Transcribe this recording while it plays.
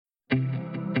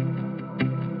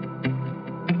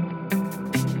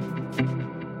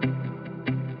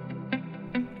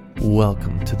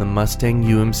Welcome to the Mustang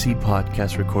UMC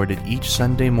podcast, recorded each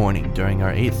Sunday morning during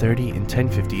our 8:30 and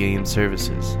 10:50 a.m.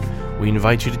 services. We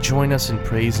invite you to join us in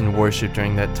praise and worship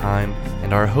during that time,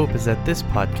 and our hope is that this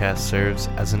podcast serves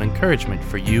as an encouragement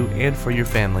for you and for your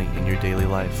family in your daily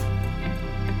life.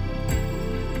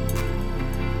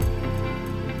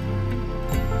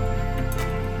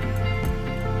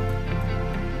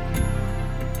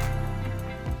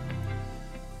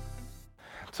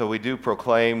 So we do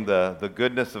proclaim the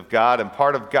goodness of God, and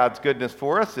part of God's goodness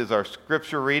for us is our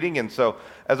scripture reading. And so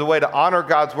as a way to honor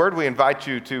God's word, we invite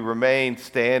you to remain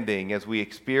standing as we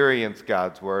experience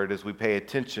God's word, as we pay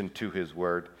attention to his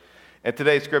word. And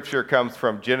today's scripture comes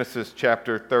from Genesis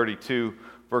chapter 32,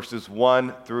 verses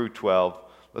 1 through 12.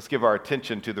 Let's give our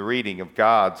attention to the reading of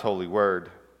God's holy word.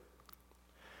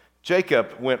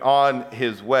 Jacob went on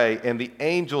his way, and the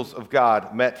angels of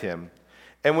God met him.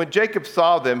 And when Jacob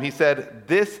saw them, he said,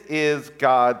 "This is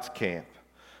God's camp."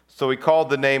 So he called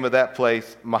the name of that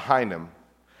place Mahanaim.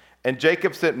 And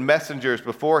Jacob sent messengers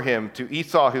before him to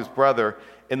Esau his brother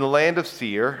in the land of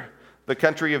Seir, the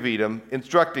country of Edom,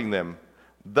 instructing them,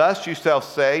 "Thus you shall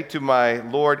say to my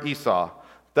lord Esau,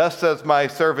 thus says my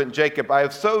servant Jacob, I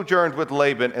have sojourned with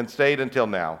Laban and stayed until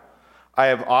now. I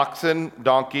have oxen,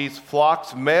 donkeys,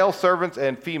 flocks, male servants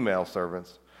and female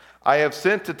servants. I have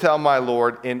sent to tell my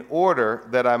Lord in order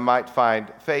that I might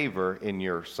find favor in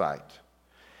your sight."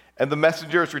 And the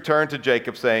messengers returned to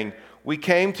Jacob, saying, "We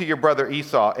came to your brother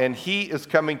Esau, and he is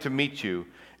coming to meet you,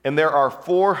 and there are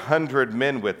 400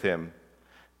 men with him."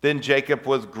 Then Jacob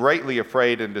was greatly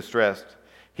afraid and distressed.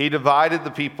 He divided the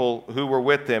people who were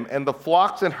with him and the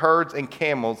flocks and herds and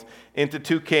camels into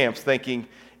two camps, thinking,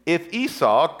 "If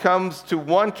Esau comes to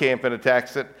one camp and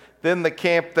attacks it, then the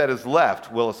camp that is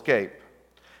left will escape."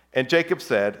 And Jacob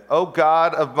said, "O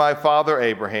God of my father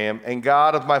Abraham and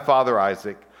God of my father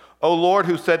Isaac, O Lord,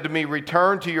 who said to me,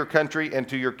 'Return to your country and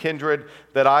to your kindred,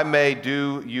 that I may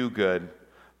do you good.'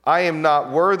 I am not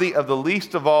worthy of the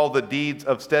least of all the deeds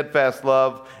of steadfast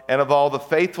love and of all the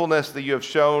faithfulness that you have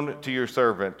shown to your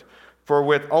servant. For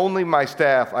with only my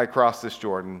staff I crossed this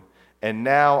Jordan, and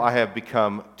now I have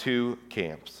become two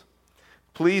camps.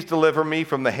 Please deliver me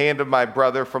from the hand of my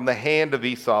brother, from the hand of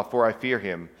Esau, for I fear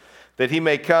him, that he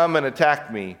may come and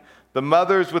attack me, the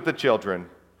mothers with the children.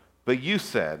 But you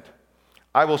said,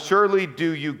 'I will surely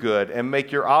do you good and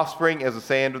make your offspring as the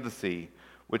sand of the sea,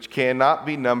 which cannot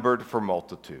be numbered for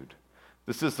multitude.'"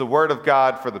 This is the word of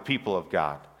God for the people of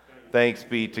God. Thanks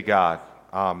be to God.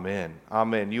 Amen.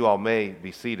 Amen. You all may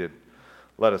be seated.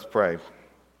 Let us pray.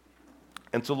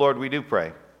 And so, Lord, we do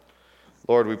pray.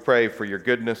 Lord, we pray for your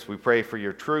goodness. We pray for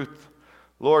your truth.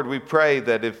 Lord, we pray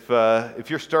that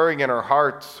if you're stirring in our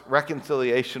hearts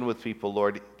reconciliation with people,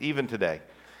 Lord, even today,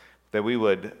 that we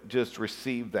would just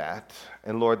receive that,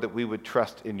 and Lord, that we would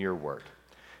trust in your word.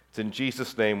 It's in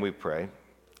Jesus' name we pray.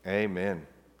 Amen.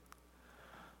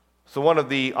 So one of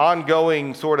the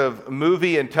ongoing sort of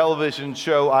movie and television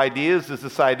show ideas is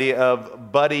this idea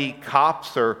of buddy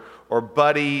cops or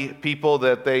buddy people,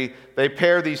 that they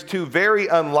pair these two very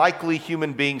unlikely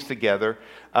human beings together,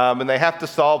 and they have to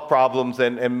solve problems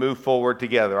and move forward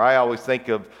together. I always think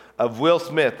of Will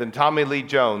Smith and Tommy Lee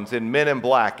Jones in Men in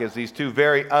Black as these two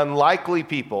very unlikely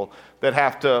people that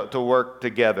have to work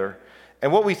together.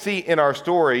 And what we see in our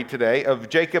story today of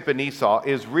Jacob and Esau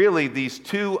is really these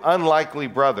two unlikely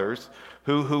brothers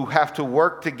who have to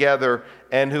work together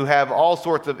and who have all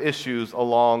sorts of issues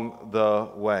along the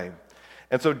way.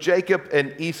 And so Jacob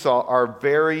and Esau are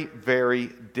very,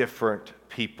 very different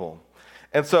people.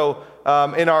 And so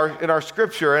in our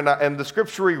scripture, and the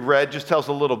scripture we read just tells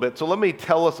a little bit. So let me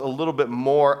tell us a little bit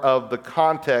more of the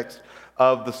context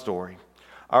of the story.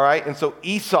 All right, and so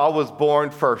Esau was born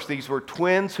first. These were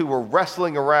twins who were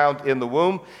wrestling around in the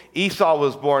womb. Esau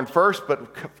was born first,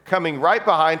 but coming right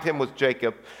behind him was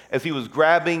Jacob as he was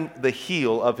grabbing the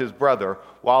heel of his brother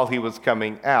while he was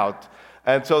coming out.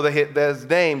 And so his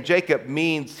name, Jacob,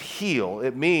 means heel.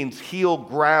 It means heel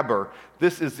grabber.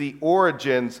 This is the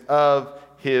origins of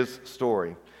his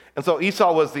story. And so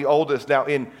Esau was the oldest. Now,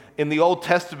 in the Old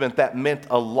Testament, that meant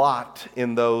a lot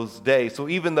in those days. So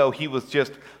even though he was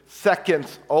just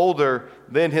seconds older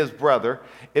than his brother,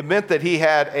 it meant that he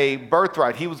had a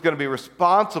birthright. He was going to be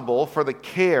responsible for the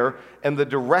care and the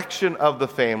direction of the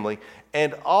family,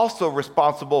 and also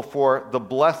responsible for the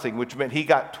blessing, which meant he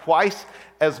got twice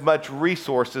as much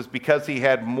resources because he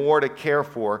had more to care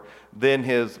for than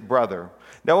his brother.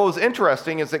 Now, what was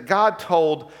interesting is that God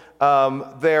told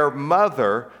their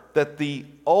mother that the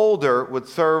older would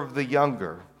serve the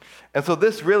younger. And so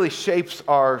this really shapes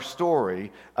our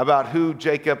story about who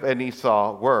Jacob and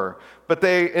Esau were. But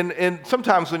and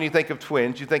sometimes when you think of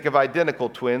twins, you think of identical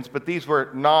twins, but these were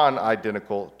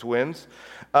non-identical twins.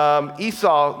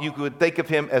 Esau, you could think of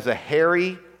him as a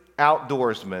hairy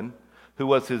outdoorsman who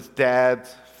was his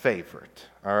dad's favorite,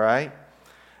 all right?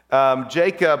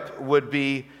 Jacob would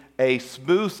be a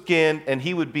smooth-skinned, and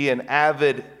he would be an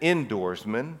avid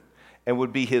indoorsman and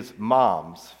would be his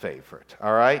mom's favorite,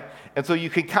 all right? And so you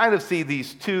can kind of see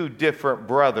these two different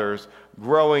brothers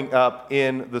growing up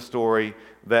in the story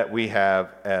that we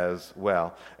have as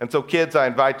well. And so kids, I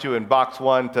invite you in box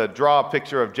 1 to draw a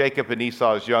picture of Jacob and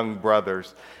Esau's young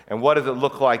brothers. And what does it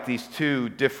look like, these two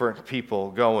different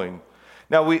people going?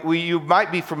 Now, you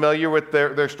might be familiar with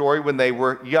their story when they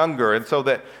were younger. And so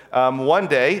that one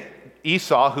day,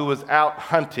 Esau, who was out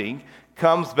hunting,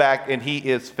 comes back and he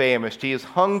is famished. He is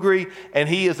hungry and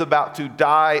he is about to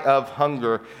die of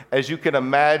hunger, as you can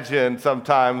imagine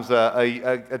sometimes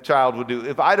a child would do.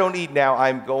 If I don't eat now,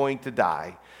 I'm going to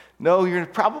die. No, you're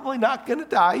probably not going to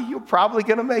die. You're probably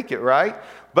going to make it, right?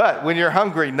 But when you're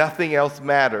hungry, nothing else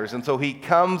matters. And so he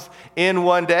comes in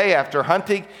one day after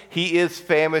hunting. He is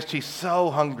famished. He's so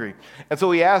hungry. And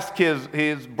so he asks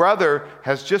his brother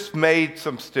has just made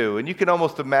some stew. And you can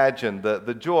almost imagine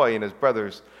the joy in his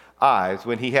brother's eyes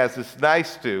when he has this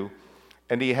nice stew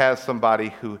and he has somebody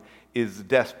who is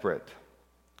desperate.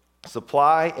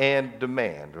 Supply and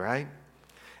demand, right?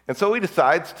 And so he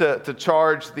decides to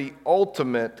charge the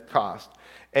ultimate cost.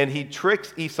 And he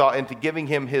tricks Esau into giving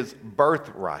him his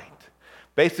birthright.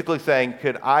 Basically saying,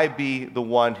 could I be the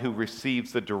one who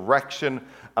receives the direction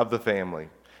of the family?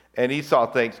 And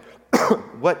Esau thinks,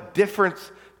 what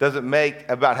difference does it make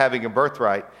about having a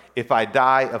birthright if I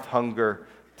die of hunger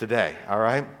today, all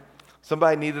right?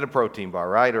 Somebody needed a protein bar,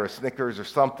 right? Or a Snickers or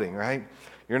something, right?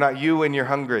 You're not you when you're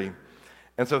hungry.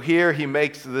 And so here he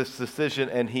makes this decision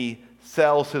and he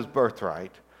sells his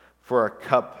birthright for a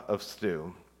cup of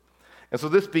stew. And so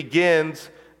this begins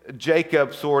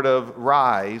Jacob's sort of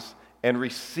rise and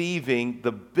receiving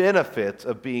the benefits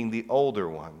of being the older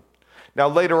one. Now,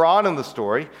 later on in the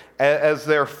story, as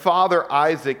their father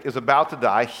Isaac is about to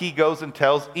die, he goes and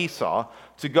tells Esau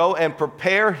to go and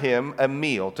prepare him a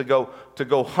meal, to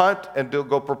go hunt and to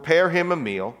go prepare him a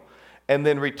meal, and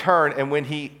then return. And when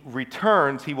he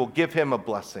returns, he will give him a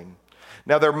blessing.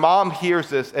 Now, their mom hears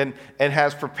this and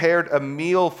has prepared a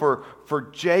meal for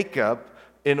Jacob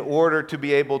in order to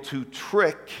be able to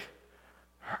trick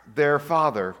their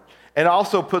father, and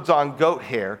also puts on goat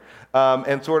hair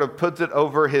and sort of puts it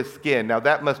over his skin. Now,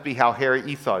 that must be how hairy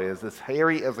Esau is, as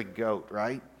hairy as a goat,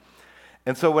 right?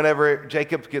 And so whenever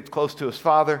Jacob gets close to his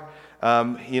father,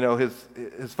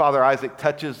 his father Isaac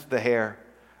touches the hair.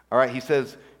 All right, he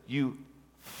says, you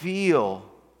feel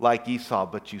like Esau,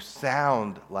 but you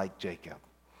sound like Jacob.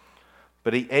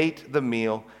 But he ate the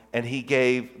meal and he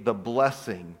gave the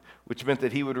blessing, which meant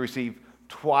that he would receive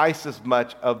twice as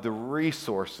much of the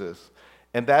resources.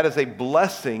 And that is a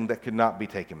blessing that could not be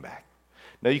taken back.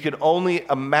 Now, you can only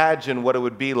imagine what it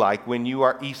would be like when you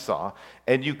are Esau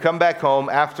and you come back home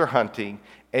after hunting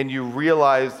and you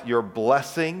realize your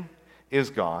blessing is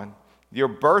gone. Your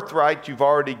birthright you've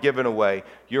already given away.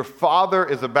 Your father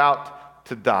is about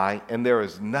to die and there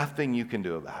is nothing you can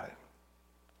do about it.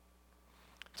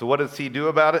 So what does he do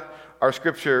about it? Our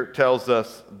scripture tells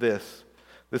us this.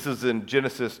 This is in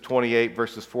Genesis 28,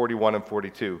 verses 41 and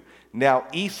 42. Now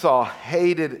Esau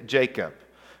hated Jacob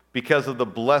because of the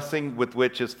blessing with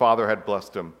which his father had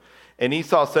blessed him. And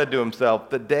Esau said to himself,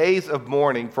 the days of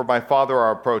mourning for my father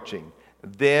are approaching.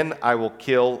 Then I will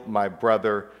kill my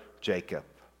brother Jacob.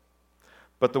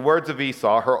 But the words of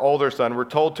Esau, her older son, were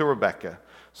told to Rebekah.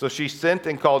 So she sent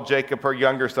and called Jacob, her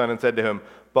younger son, and said to him,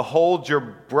 behold, your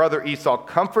brother Esau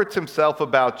comforts himself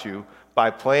about you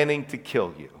by planning to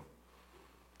kill you.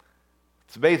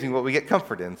 It's amazing what we get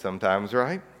comfort in sometimes,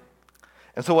 right?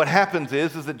 And so what happens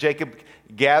is that Jacob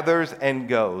gathers and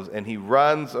goes, and he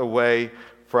runs away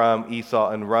from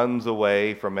Esau and runs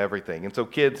away from everything. And so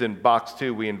kids, in box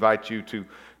 2, we invite you to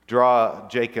draw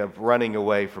Jacob running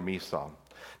away from Esau.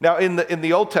 Now, in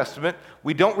the Old Testament,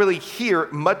 we don't really hear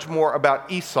much more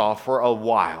about Esau for a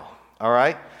while, all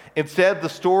right? Instead, the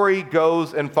story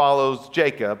goes and follows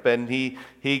Jacob, and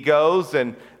he goes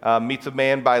and meets a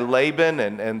man by Laban,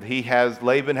 and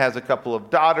Laban has a couple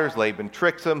of daughters. Laban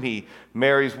tricks him. He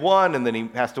marries one, and then he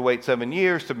has to wait 7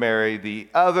 years to marry the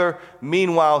other.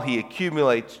 Meanwhile, he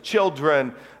accumulates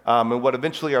children, and what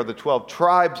eventually are the 12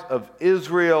 tribes of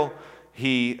Israel.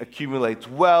 He accumulates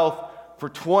wealth for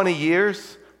 20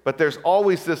 years, but there's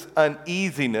always this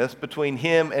uneasiness between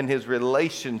him and his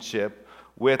relationship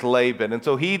with Laban. And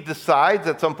so he decides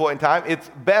at some point in time, it's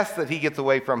best that he gets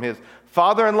away from his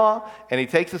father-in-law, and he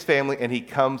takes his family and he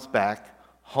comes back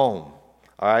home.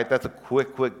 All right, that's a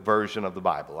quick version of the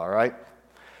Bible, all right?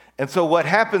 And so what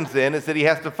happens then is that he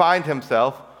has to find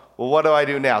himself, well, what do I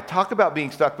do now? Talk about being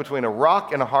stuck between a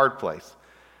rock and a hard place.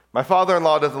 My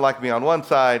father-in-law doesn't like me on one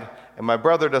side, and my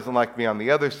brother doesn't like me on the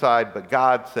other side, but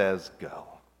God says go.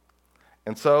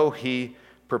 And so he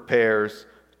prepares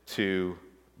to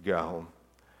go.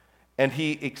 And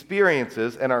he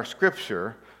experiences, and our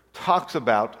scripture talks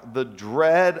about the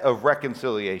dread of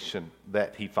reconciliation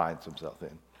that he finds himself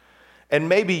in. And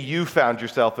maybe you found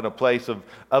yourself in a place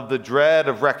of the dread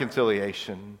of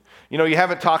reconciliation. You know, you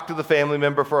haven't talked to the family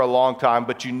member for a long time,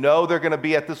 but you know they're going to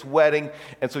be at this wedding,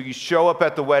 and so you show up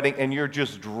at the wedding and you're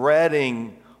just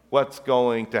dreading what's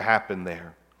going to happen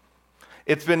there.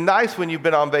 It's been nice when you've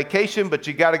been on vacation, but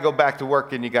you got to go back to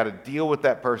work and you got to deal with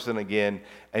that person again,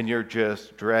 and you're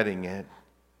just dreading it.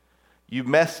 You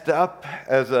messed up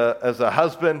as a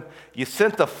husband. You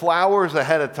sent the flowers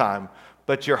ahead of time,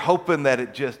 but you're hoping that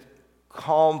it just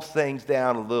calms things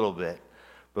down a little bit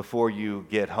before you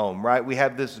get home, right? We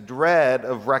have this dread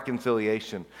of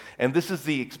reconciliation. And this is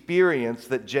the experience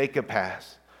that Jacob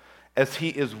has as he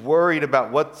is worried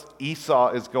about what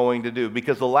Esau is going to do.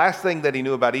 Because the last thing that he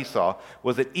knew about Esau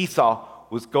was that Esau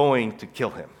was going to kill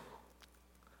him.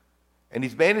 And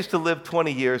he's managed to live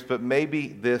 20 years, but maybe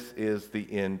this is the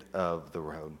end of the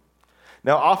road.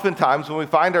 Now, oftentimes when we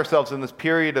find ourselves in this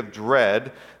period of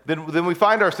dread, then we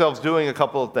find ourselves doing a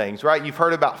couple of things, right? You've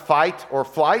heard about fight or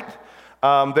flight.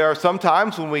 There are some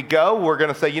times when we go, we're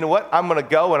going to say, you know what? I'm going to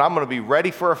go and I'm going to be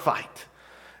ready for a fight.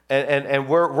 And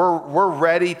we're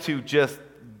ready to just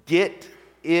get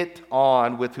it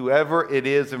on with whoever it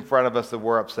is in front of us that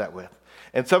we're upset with.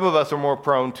 And some of us are more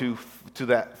prone to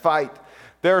that fight.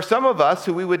 There are some of us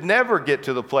who we would never get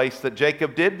to the place that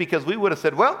Jacob did, because we would have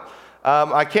said, well,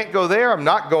 I can't go there. I'm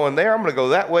not going there. I'm going to go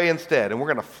that way instead. And we're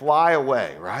going to fly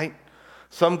away, right?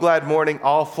 Some glad morning,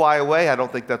 all fly away. I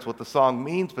don't think that's what the song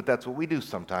means, but that's what we do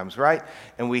sometimes, right?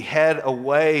 And we head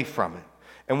away from it,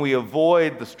 and we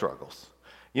avoid the struggles.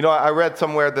 You know, I read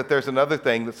somewhere that there's another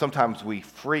thing, that sometimes we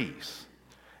freeze,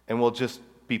 and we'll just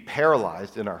be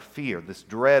paralyzed in our fear. This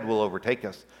dread will overtake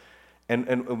us,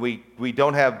 and we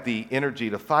don't have the energy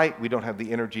to fight. We don't have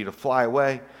the energy to fly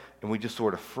away, and we just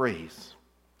sort of freeze.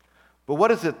 But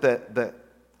what is it that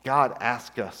God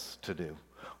asks us to do?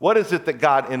 What is it that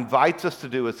God invites us to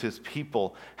do as his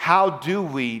people? How do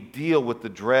we deal with the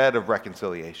dread of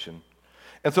reconciliation?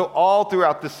 And so all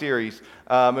throughout this series,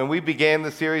 and we began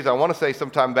the series, I want to say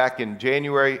sometime back in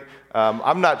January.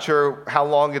 I'm not sure how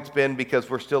long it's been, because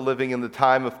we're still living in the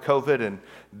time of COVID and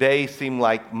days seem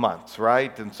like months,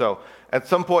 right? And so at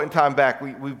some point in time back,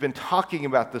 we've been talking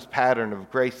about this pattern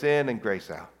of grace in and grace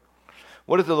out.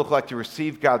 What does it look like to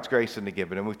receive God's grace and to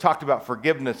give it? And we've talked about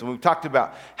forgiveness, and we've talked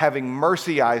about having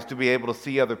mercy eyes to be able to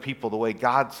see other people the way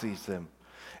God sees them.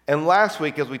 And last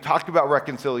week, as we talked about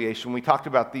reconciliation, we talked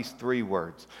about these three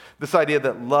words, this idea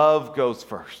that love goes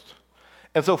first.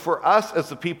 And so for us as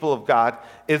the people of God,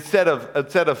 instead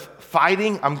of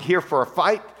fighting, I'm here for a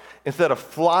fight, instead of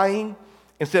flying,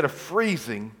 instead of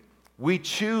freezing, we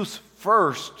choose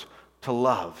first to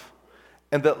love.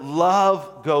 And that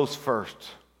love goes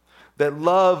first. That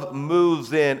love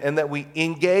moves in, and that we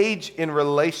engage in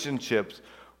relationships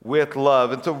with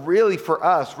love. And so really for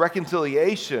us,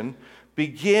 reconciliation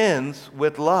begins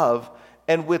with love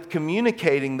and with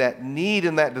communicating that need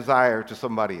and that desire to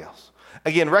somebody else.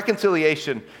 Again,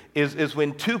 reconciliation is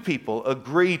when two people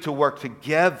agree to work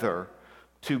together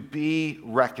to be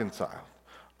reconciled.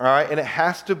 All right? And it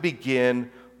has to begin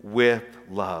with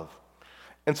love.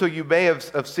 And so you may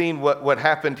have seen what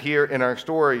happened here in our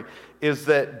story is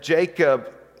that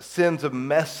Jacob sends a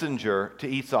messenger to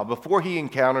Esau. Before he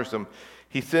encounters him,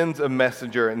 he sends a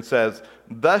messenger and says,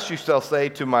 "Thus you shall say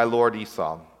to my lord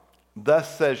Esau,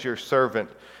 thus says your servant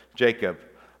Jacob,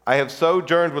 I have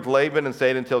sojourned with Laban and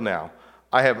stayed until now.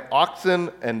 I have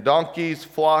oxen and donkeys,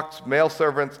 flocks, male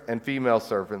servants and female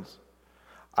servants.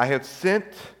 I have sent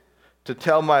to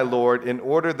tell my lord in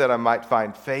order that I might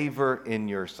find favor in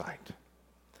your sight."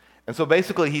 And so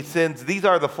basically he sends, these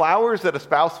are the flowers that a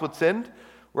spouse would send,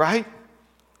 right?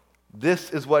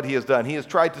 This is what he has done. He has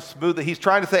tried to smooth it. He's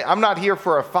trying to say, I'm not here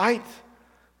for a fight.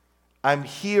 I'm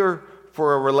here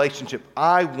for a relationship.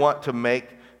 I want to make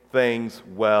things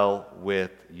well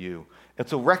with you. And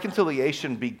so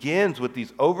reconciliation begins with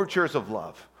these overtures of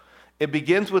love. It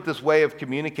begins with this way of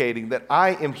communicating that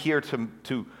I am here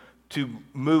to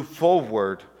move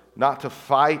forward, not to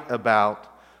fight about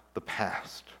the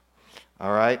past.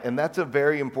 All right? And that's a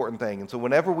very important thing. And so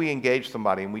whenever we engage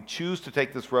somebody and we choose to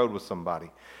take this road with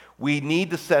somebody, we need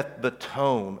to set the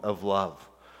tone of love.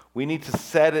 We need to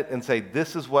set it and say,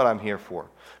 this is what I'm here for.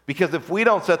 Because if we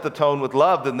don't set the tone with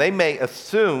love, then they may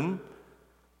assume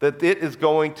that it is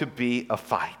going to be a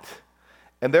fight.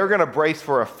 And they're going to brace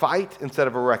for a fight instead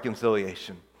of a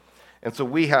reconciliation. And so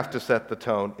we have to set the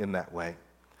tone in that way.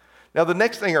 Now, the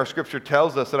next thing our scripture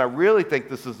tells us, and I really think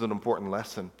this is an important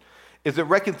lesson, is that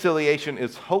reconciliation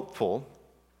is hopeful,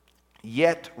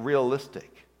 yet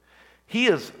realistic. He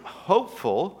is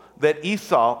hopeful that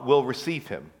Esau will receive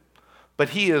him, but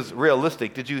he is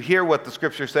realistic. Did you hear what the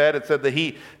scripture said? It said that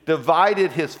he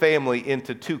divided his family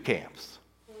into two camps.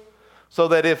 So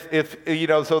that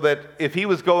if he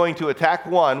was going to attack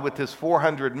one with his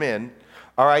 400 men,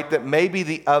 all right, that maybe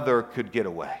the other could get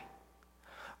away.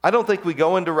 I don't think we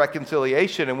go into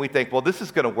reconciliation and we think, well, this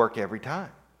is going to work every time.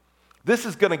 This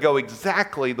is going to go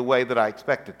exactly the way that I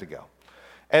expect it to go.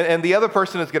 And the other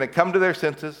person is going to come to their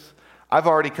senses. I've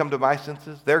already come to my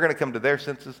senses. They're going to come to their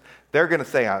senses. They're going to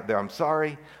say, I'm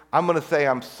sorry. I'm going to say,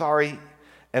 I'm sorry.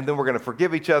 And then we're going to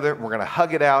forgive each other. We're going to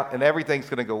hug it out, and everything's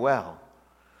going to go well.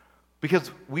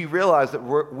 Because we realize that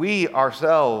we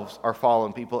ourselves are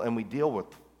fallen people, and we deal with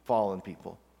fallen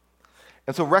people.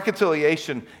 And so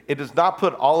reconciliation, it does not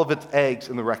put all of its eggs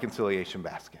in the reconciliation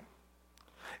basket.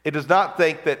 It does not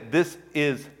think that this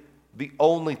is the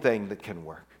only thing that can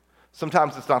work.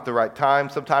 Sometimes it's not the right time.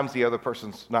 Sometimes the other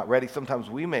person's not ready. Sometimes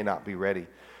we may not be ready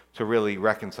to really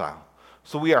reconcile.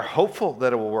 So we are hopeful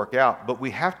that it will work out, but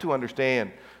we have to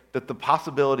understand that the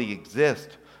possibility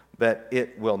exists that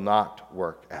it will not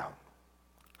work out.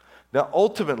 Now,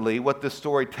 ultimately, what this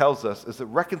story tells us is that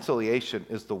reconciliation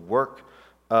is the work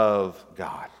of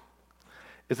God.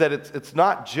 Is that it's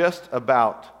not just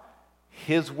about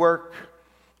His work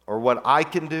or what I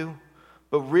can do,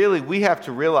 but really we have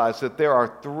to realize that there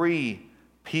are three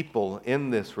people in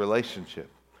this relationship.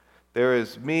 There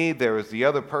is me, there is the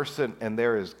other person, and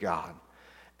there is God.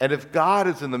 And if God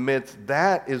is in the midst,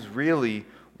 that is really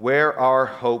where our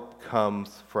hope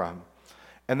comes from.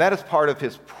 And that is part of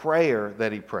his prayer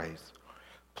that he prays.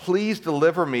 Please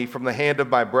deliver me from the hand of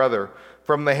my brother,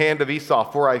 from the hand of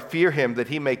Esau, for I fear him that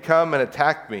he may come and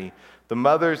attack me, the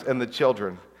mothers and the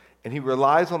children. And he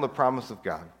relies on the promise of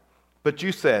God. But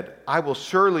you said, I will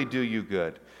surely do you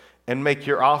good and make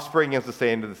your offspring as the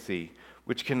sand of the sea,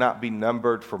 which cannot be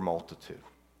numbered for multitude.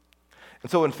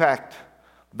 And so, in fact,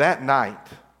 that night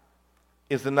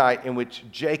is the night in which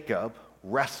Jacob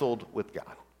wrestled with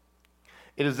God.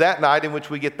 It is that night in which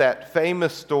we get that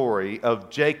famous story of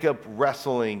Jacob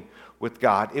wrestling with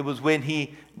God. It was when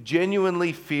he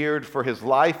genuinely feared for his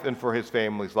life and for his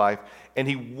family's life, and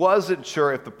he wasn't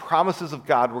sure if the promises of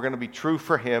God were going to be true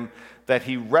for him, that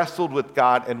he wrestled with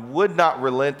God and would not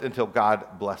relent until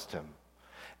God blessed him.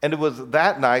 And it was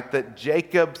that night that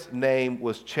Jacob's name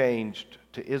was changed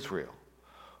to Israel.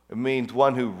 It means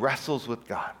one who wrestles with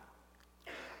God.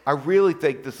 I really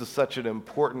think this is such an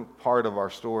important part of our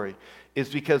story, is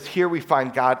because here we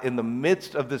find God in the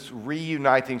midst of this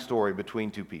reuniting story between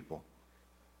two people.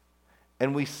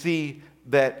 And we see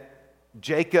that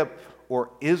Jacob, or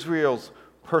Israel's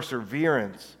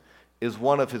perseverance, is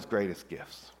one of his greatest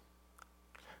gifts.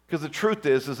 Because the truth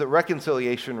is that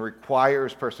reconciliation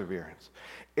requires perseverance.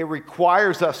 It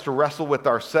requires us to wrestle with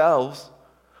ourselves.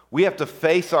 We have to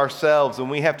face ourselves, and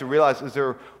we have to realize,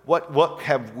 what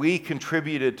have we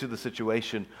contributed to the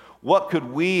situation? What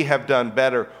could we have done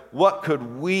better? What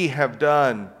could we have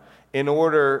done in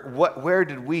order, where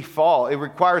did we fall? It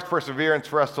requires perseverance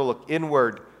for us to look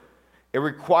inward. It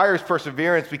requires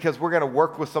perseverance because we're going to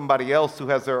work with somebody else who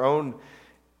has their own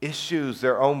issues,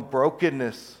 their own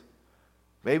brokenness,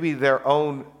 maybe their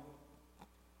own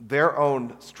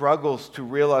struggles to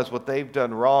realize what they've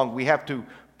done wrong. We have to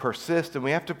persist, and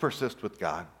we have to persist with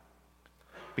God.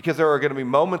 Because there are going to be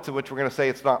moments in which we're going to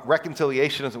say,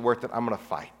 reconciliation isn't worth it, I'm going to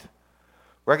fight.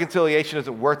 Reconciliation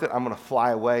isn't worth it, I'm going to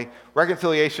fly away.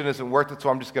 Reconciliation isn't worth it, so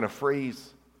I'm just going to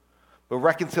freeze. But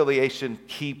reconciliation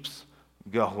keeps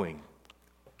going.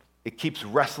 It keeps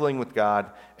wrestling with God,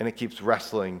 and it keeps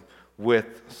wrestling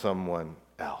with someone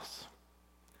else.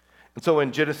 And so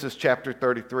in Genesis chapter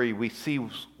 33, we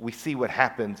see what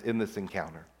happens in this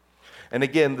encounter. And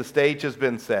again, the stage has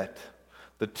been set.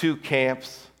 The two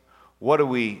camps, what do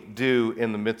we do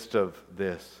in the midst of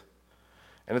this?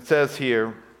 And it says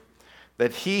here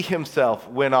that he himself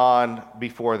went on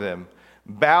before them,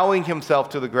 bowing himself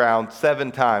to the ground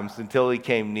 7 times until he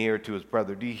came near to his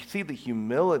brother. Do you see the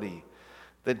humility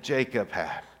that Jacob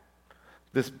had?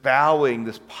 This bowing,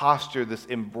 this posture, this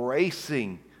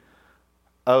embracing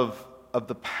of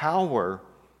the power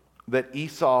that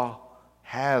Esau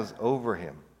has over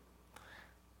him.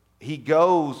 He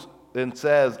goes and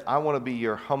says, I want to be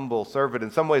your humble servant.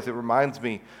 In some ways, it reminds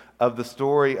me of the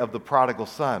story of the prodigal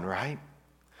son, right?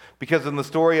 Because in the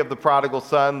story of the prodigal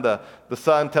son, the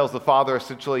son tells the father,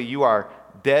 essentially, you are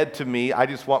dead to me. I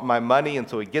just want my money. And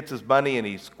so he gets his money and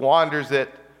he squanders it.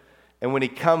 And when he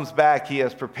comes back, he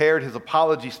has prepared his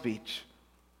apology speech.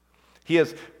 He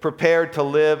has prepared to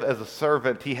live as a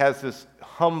servant. He has this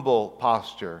humble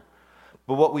posture.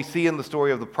 But what we see in the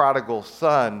story of the prodigal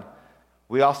son,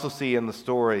 we also see in the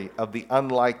story of the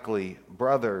unlikely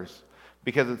brothers.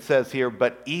 Because it says here,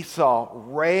 but Esau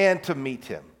ran to meet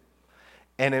him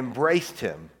and embraced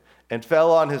him and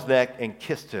fell on his neck and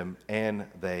kissed him, and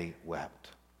they wept.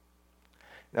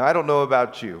 Now, I don't know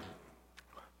about you,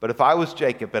 but if I was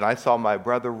Jacob and I saw my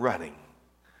brother running,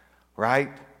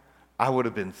 right, I would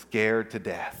have been scared to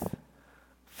death.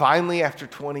 Finally, after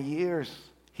 20 years,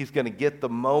 he's going to get the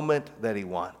moment that he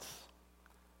wants.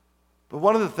 But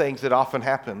one of the things that often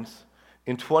happens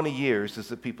in 20 years is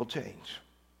that people change.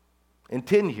 In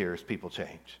 10 years, people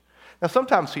change. Now,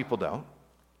 sometimes people don't,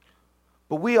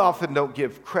 but we often don't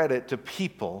give credit to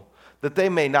people that they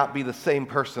may not be the same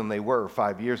person they were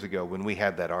 5 years ago when we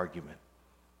had that argument.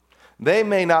 They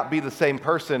may not be the same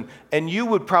person, and you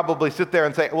would probably sit there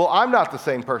and say, well, I'm not the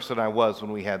same person I was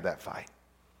when we had that fight.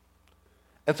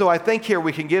 And so I think here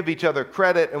we can give each other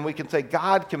credit, and we can say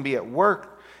God can be at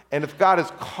work, and if God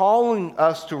is calling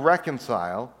us to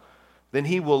reconcile, then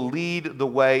he will lead the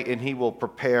way, and he will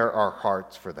prepare our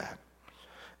hearts for that.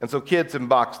 And so kids, in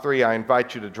box 3, I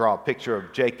invite you to draw a picture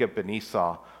of Jacob and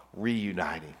Esau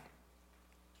reuniting.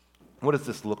 What does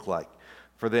this look like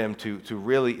for them to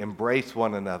really embrace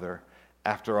one another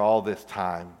after all this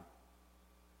time?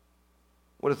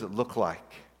 What does it look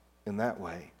like in that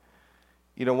way?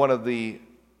 You know, one of the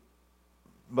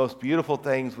most beautiful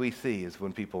things we see is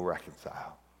when people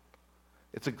reconcile.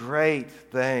 It's a great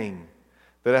thing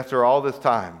that after all this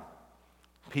time,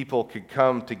 people can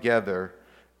come together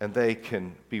and they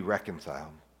can be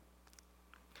reconciled.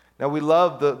 Now, we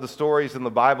love the stories in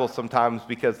the Bible sometimes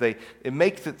because it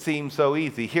makes it seem so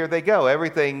easy. Here they go.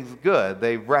 Everything's good.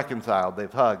 They've reconciled.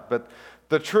 They've hugged. But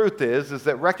the truth is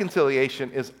that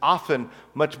reconciliation is often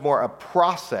much more a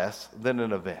process than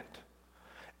an event.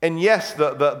 And yes,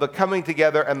 the coming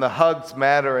together and the hugs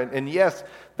matter. And yes,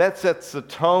 that sets the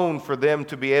tone for them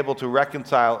to be able to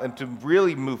reconcile and to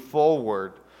really move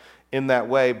forward in that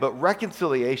way. But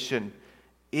reconciliation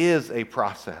is a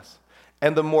process.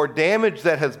 And the more damage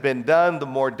that has been done, the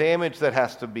more damage that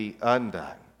has to be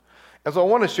undone. And so I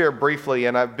want to share briefly,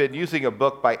 and I've been using a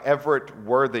book by Everett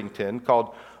Worthington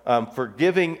called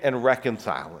Forgiving and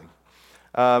Reconciling.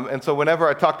 And so whenever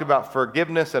I talked about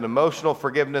forgiveness and emotional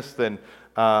forgiveness, then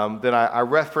I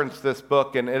reference this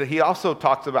book. And he also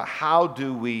talks about how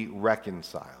do we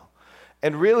reconcile.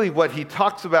 And really what he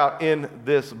talks about in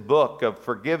this book of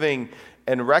forgiving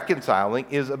and reconciling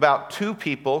is about two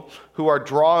people who are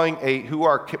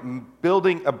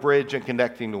building a bridge and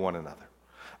connecting to one another.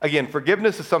 Again,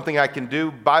 forgiveness is something I can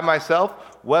do by myself,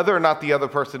 whether or not the other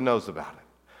person knows about it.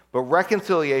 But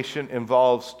reconciliation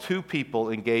involves two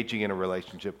people engaging in a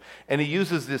relationship. And he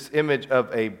uses this image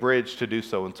of a bridge to do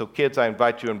so. And so kids, I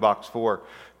invite you in box 4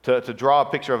 to draw a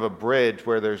picture of a bridge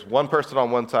where there's one person on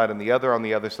one side and the other on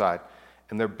the other side.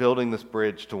 And they're building this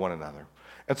bridge to one another.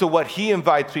 And so what he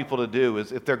invites people to do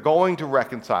is, if they're going to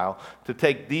reconcile, to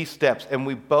take these steps, and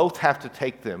we both have to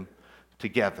take them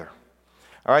together.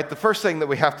 All right, the first thing that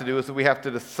we have to do is that we have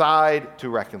to decide to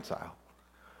reconcile.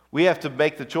 We have to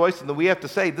make the choice, and then we have to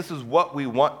say, this is what we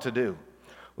want to do.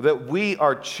 That we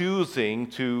are choosing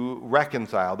to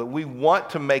reconcile, that we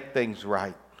want to make things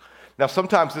right. Now,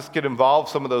 sometimes this could involve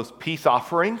some of those peace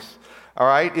offerings, all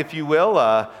right, if you will.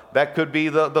 That could be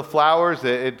the flowers.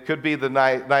 It could be the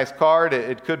nice card.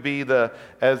 It could be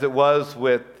as it was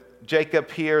with Jacob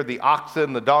here, the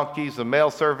oxen, the donkeys, the male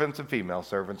servants and female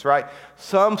servants, right?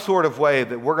 Some sort of way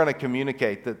that we're going to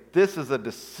communicate that this is a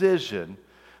decision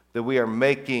that we are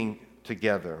making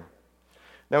together.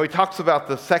 Now, he talks about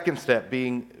the second step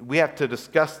being we have to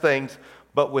discuss things,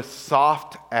 but with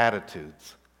soft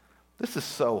attitudes. This is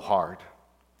so hard.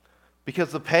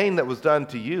 Because the pain that was done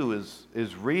to you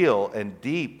is real and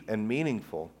deep and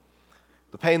meaningful.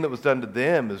 The pain that was done to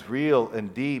them is real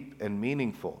and deep and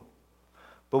meaningful.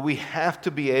 But we have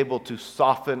to be able to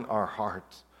soften our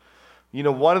hearts. You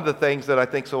know, one of the things that I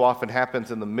think so often happens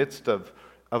in the midst of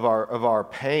our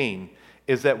pain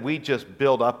is that we just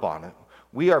build up on it.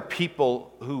 We are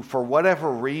people who, for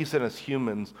whatever reason as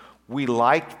humans, we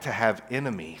like to have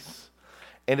enemies.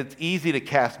 And it's easy to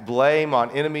cast blame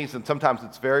on enemies, and sometimes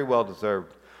it's very well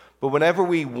deserved. But whenever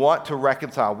we want to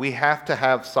reconcile, we have to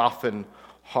have softened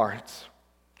hearts.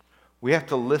 We have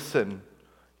to listen.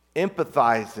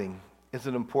 Empathizing is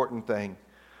an important thing.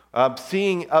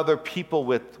 Seeing other people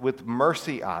with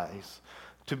mercy eyes,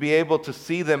 to be able to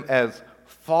see them as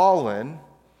fallen,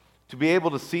 to be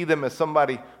able to see them as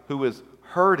somebody who is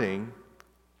hurting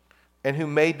and who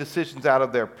made decisions out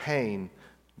of their pain,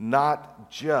 not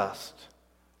just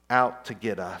out to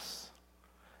get us.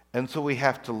 And so we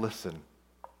have to listen.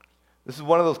 This is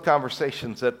one of those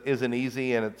conversations that isn't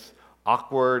easy, and it's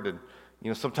awkward,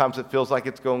 and sometimes it feels like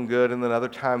it's going good, and then other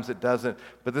times it doesn't.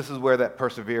 But this is where that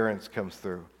perseverance comes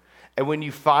through. And when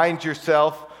you find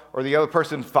yourself, or the other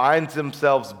person finds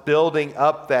themselves building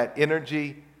up that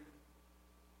energy,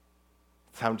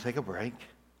 it's time to take a break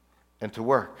and to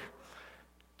work,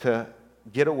 to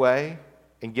get away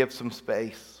and give some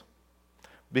space.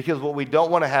 Because what we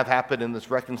don't want to have happen in this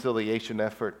reconciliation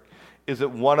effort is that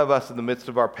one of us in the midst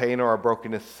of our pain or our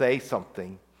brokenness say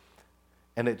something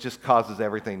and it just causes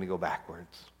everything to go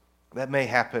backwards. That may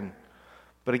happen,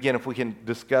 but again, if we can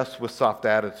discuss with soft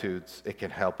attitudes, it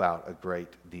can help out a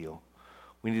great deal.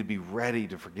 We need to be ready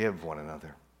to forgive one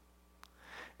another.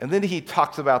 And then he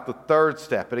talks about the third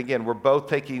step, and again, we're both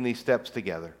taking these steps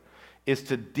together, is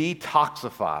to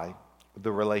detoxify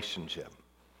the relationship.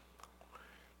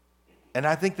 And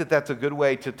I think that that's a good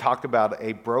way to talk about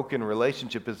a broken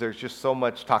relationship, is there's just so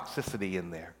much toxicity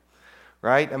in there,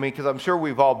 right? I mean, because I'm sure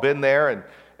we've all been there,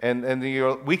 and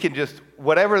we can just,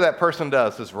 whatever that person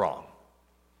does is wrong.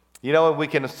 And we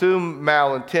can assume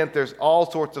malintent, there's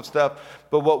all sorts of stuff,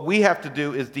 but what we have to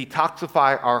do is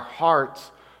detoxify our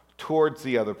hearts towards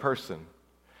the other person,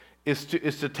 is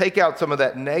to take out some of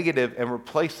that negative and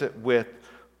replace it with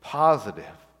positive.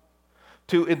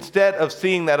 To, instead of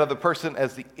seeing that other person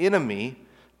as the enemy,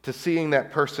 to seeing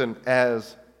that person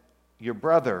as your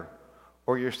brother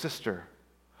or your sister.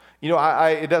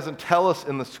 It doesn't tell us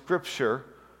in the scripture,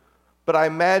 but I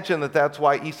imagine that that's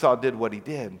why Esau did what he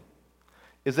did,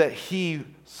 is that he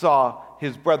saw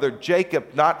his brother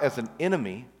Jacob not as an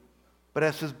enemy, but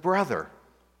as his brother.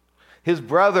 His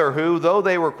brother who, though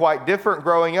they were quite different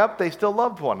growing up, they still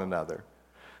loved one another.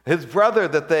 His brother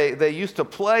that they used to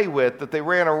play with, that they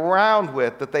ran around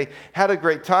with, that they had a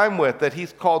great time with, that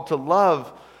he's called to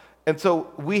love. And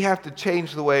so we have to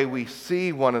change the way we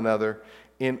see one another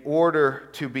in order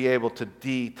to be able to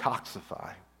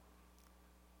detoxify.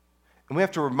 And we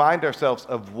have to remind ourselves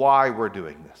of why we're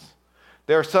doing this.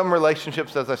 There are some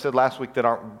relationships, as I said last week, that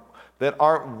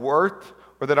aren't worth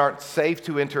or that aren't safe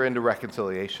to enter into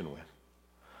reconciliation with.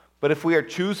 But if we are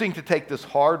choosing to take this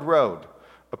hard road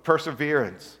of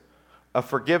perseverance, of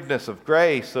forgiveness, of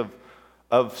grace,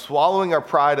 of swallowing our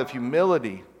pride, of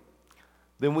humility,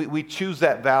 then we choose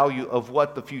that value of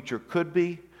what the future could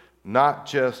be, not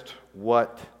just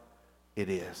what it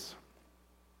is.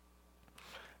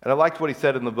 And I liked what he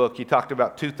said in the book. He talked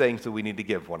about two things that we need to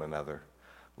give one another: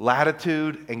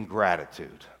 latitude and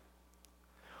gratitude.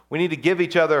 We need to give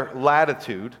each other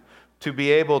latitude to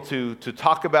be able to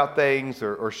talk about things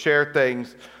or share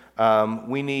things.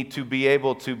 We need to be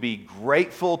able to be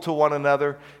grateful to one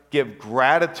another, give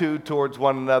gratitude towards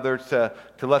one another, to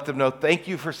let them know, thank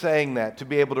you for saying that, to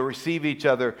be able to receive each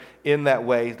other in that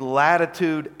way.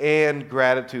 Latitude and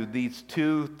gratitude, these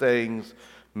two things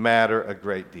matter a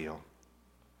great deal.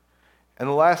 And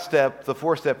the last step, the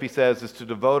fourth step, he says, is to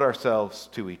devote ourselves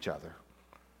to each other.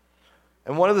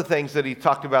 And one of the things that he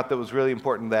talked about that was really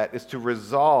important in that is to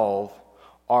resolve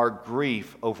our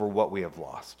grief over what we have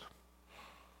lost.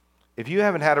 If you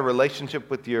haven't had a relationship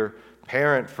with your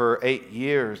parent for 8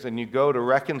 years and you go to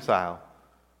reconcile,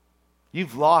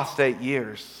 you've lost 8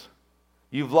 years.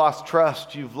 You've lost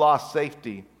trust. You've lost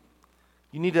safety.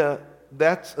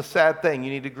 That's a sad thing. You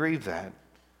need to grieve that.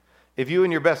 If you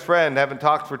and your best friend haven't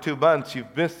talked for 2 months,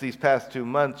 you've missed these past 2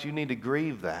 months, you need to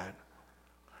grieve that.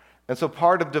 And so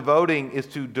part of devoting is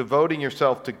to devoting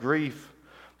yourself to grief,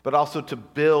 but also to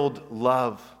build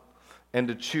love and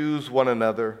to choose one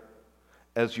another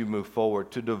as you move forward,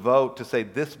 to devote, to say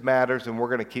this matters and we're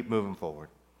going to keep moving forward.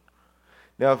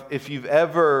 Now, if you've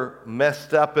ever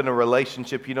messed up in a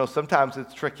relationship, sometimes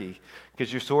it's tricky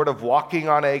because you're sort of walking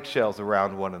on eggshells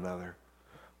around one another.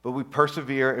 But we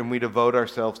persevere and we devote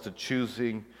ourselves to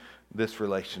choosing this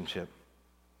relationship.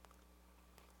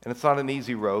 And it's not an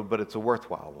easy road, but it's a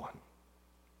worthwhile one.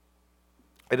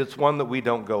 And it's one that we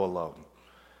don't go alone.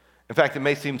 In fact, it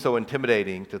may seem so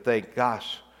intimidating to think,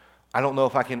 gosh, I don't know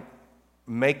if I can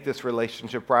make this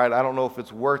relationship right. I don't know if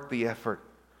it's worth the effort.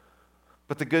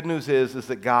 But the good news is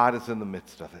that God is in the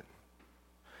midst of it.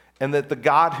 And that the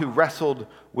God who wrestled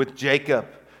with Jacob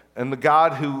and the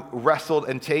God who wrestled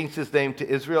and changed his name to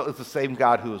Israel is the same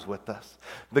God who is with us.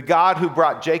 The God who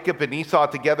brought Jacob and Esau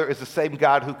together is the same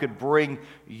God who could bring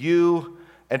you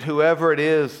and whoever it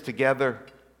is together.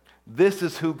 This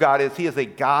is who God is. He is a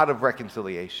God of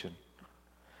reconciliation,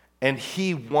 and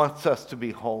He wants us to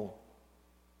be whole.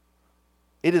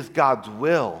 It is God's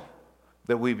will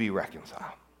that we be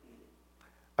reconciled.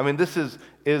 I mean, this is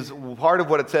part of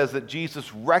what it says, that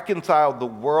Jesus reconciled the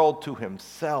world to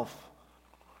Himself.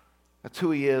 That's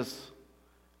who He is,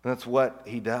 and that's what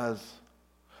He does.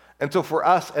 And so for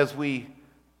us, as we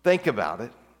think about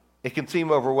it, it can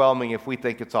seem overwhelming if we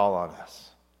think it's all on us.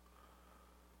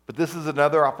 But this is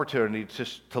another opportunity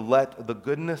to let the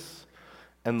goodness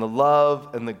and the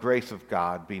love and the grace of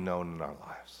God be known in our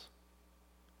lives.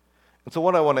 And so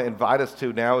what I want to invite us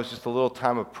to now is just a little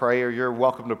time of prayer. You're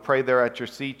welcome to pray there at your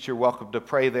seats. You're welcome to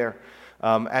pray there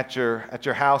at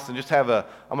your house, and just I'm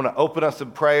going to open us in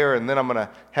prayer, and then I'm going to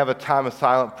have a time of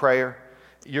silent prayer.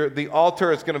 The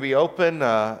altar is going to be open,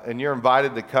 and you're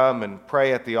invited to come and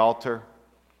pray at the altar.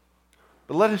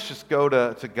 But let us just go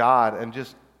to God and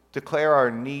just declare our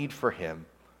need for Him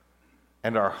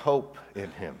and our hope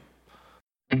in Him.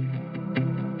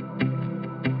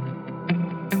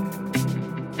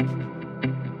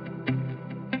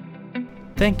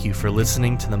 Thank you for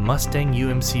listening to the Mustang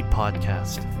UMC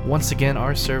podcast. Once again,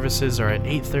 our services are at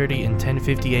 8:30 and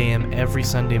 10:50 a.m. every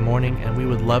Sunday morning, and we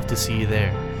would love to see you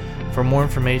there. For more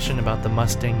information about the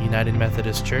Mustang United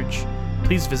Methodist Church,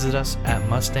 please visit us at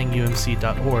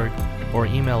mustangumc.org or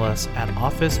email us at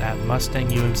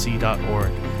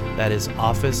office@mustangumc.org. That is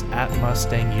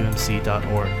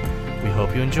office@mustangumc.org. We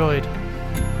hope you enjoyed.